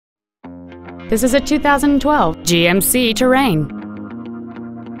This is a 2012 GMC Terrain.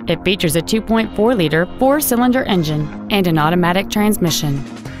 It features a 2.4-liter four-cylinder engine and an automatic transmission.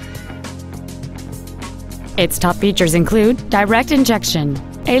 Its top features include direct injection,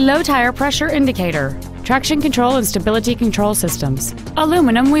 a low tire pressure indicator, traction control and stability control systems,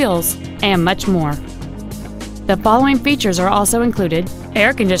 aluminum wheels, and much more. The following features are also included: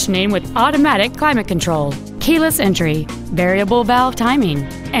 air conditioning with automatic climate control, keyless entry, variable valve timing,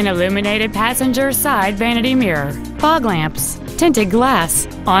 an illuminated passenger side vanity mirror, fog lamps, tinted glass,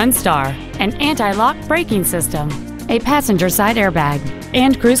 OnStar, an anti-lock braking system, a passenger side airbag,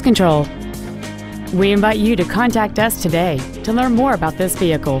 and cruise control. We invite you to contact us today to learn more about this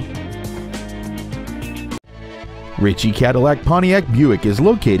vehicle. Ritchey Cadillac Pontiac Buick is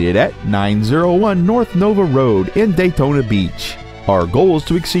located at 901 North Nova Road in Daytona Beach. Our goal is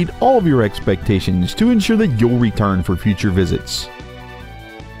to exceed all of your expectations to ensure that you'll return for future visits.